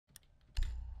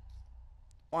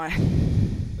Why?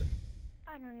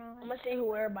 I don't know. I'm gonna see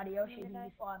who everybody else is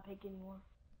before I pick anyone.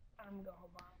 I'm gonna go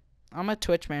hold on. I'm a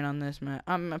Twitch main on this map.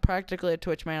 I'm practically a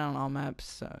Twitch main on all maps.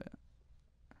 So.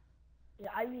 Yeah,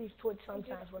 I use Twitch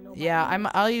sometimes when nobody. Yeah,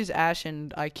 I'll use Ash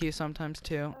and IQ sometimes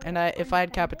too. And if I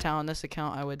had Capital on this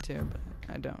account, I would too, but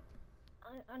I don't.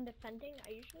 On defending,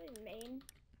 I usually main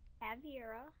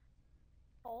Javiera,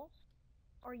 Pulse,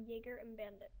 or Jaeger and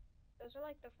Bandit. Those are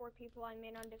like the 4 people I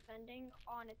main on defending.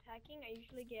 On attacking, I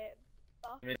usually get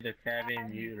Buck,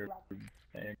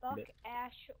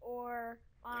 Ash, or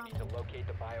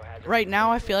Right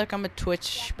now, I feel like I'm a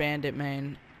Twitch Bandit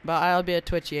main, but I'll be a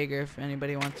Twitch Jaeger if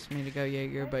anybody wants me to go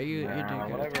Jaeger. But you do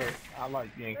good. Whatever. I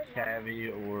like being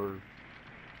Cavi or.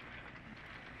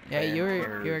 Yeah, you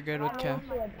were good with Cav.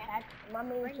 My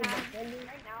main right now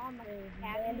I'm a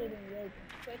Bandit and Jaeger.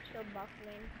 Twitch or Buck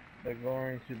main. They're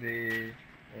going to be.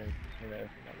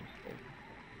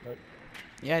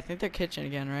 Yeah, I think they're kitchen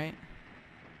again, right?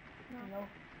 No.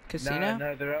 Casino?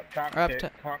 No, they're up cockpit. Or up to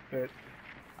Cockpit.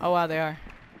 Oh wow, they are.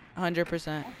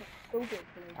 100%.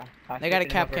 They got a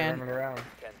Capcan.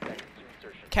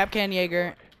 Capcan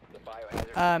Jaeger.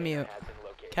 Mute.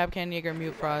 Capcan Jaeger,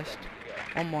 mute Frost.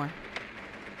 One more.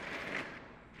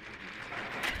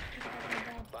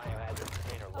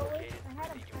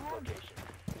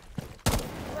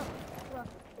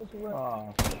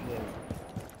 Oh, shit.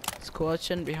 It's cool, it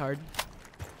shouldn't be hard.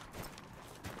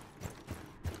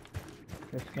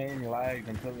 This game lagged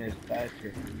and put me as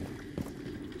faster.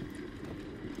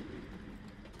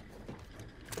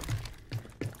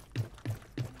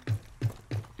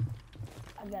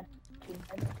 I got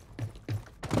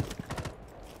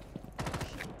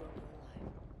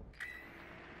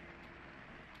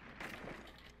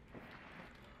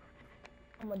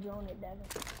I'm gonna drone it, Devin.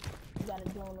 You gotta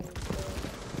drone on the field.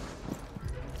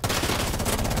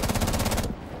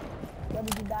 Where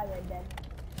did you die at, Devin?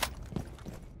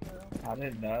 I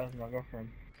didn't know. My girlfriend.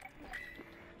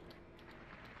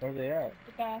 Where they at?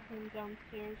 The bathroom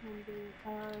downstairs in the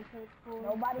third floor.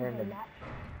 Nobody's in that.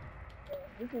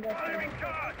 We can go firing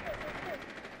shots!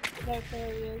 There he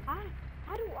is.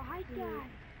 How do I die?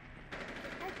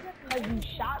 Because you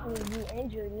shot me, you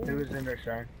injured me. Who was in there,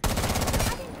 Sean?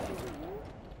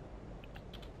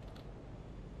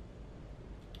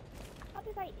 How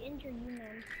did I injure you,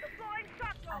 man?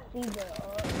 I see the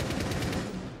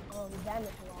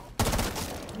damage wall.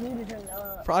 Mute is in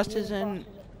Frost is in.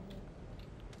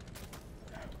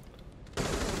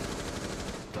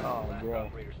 Oh,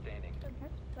 bro.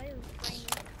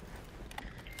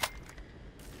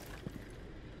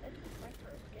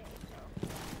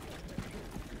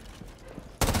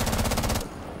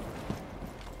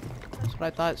 That's what I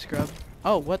thought, Scrub.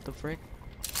 Oh, what the frick?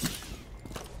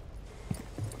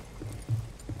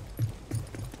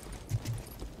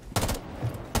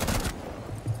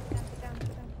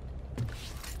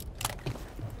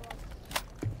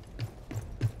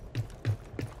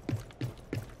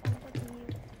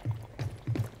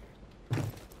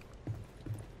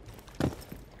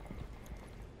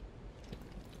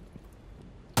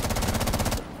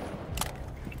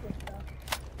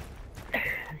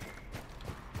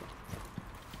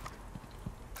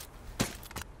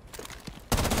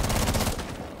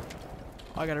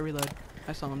 I gotta reload.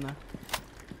 I saw him though.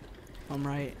 I'm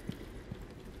right.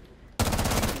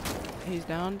 He's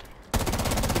downed.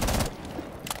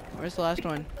 Where's the last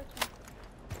one?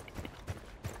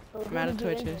 I'm out of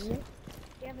Twitches. Do you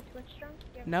have a Twitch strong?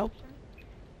 Nope.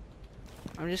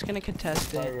 I'm just gonna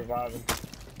contest it. Reviving.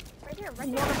 Right here, right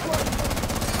here.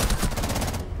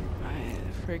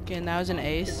 Freaking, that was an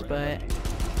ace, but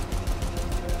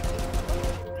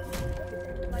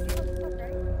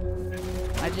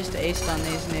I just aced on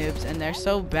these noobs, and they're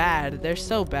so bad. They're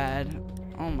so bad.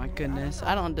 Oh my goodness,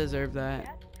 I don't deserve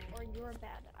that. Or you're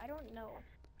bad. I don't know.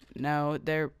 No,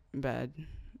 they're bad.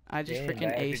 I just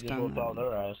freaking aced on them.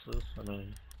 Their asses. I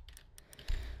mean,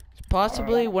 It's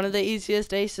possibly one of the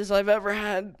easiest aces I've ever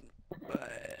had,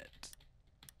 but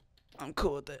I'm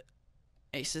cool with it.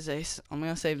 Ace is ace. I'm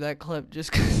gonna save that clip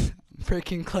just 'cause I'm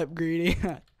freaking clip greedy.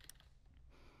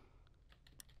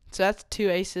 So that's 2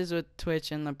 aces with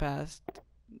Twitch in the past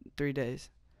 3 days.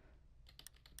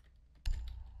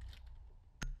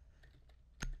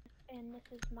 And this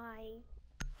is my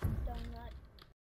donut.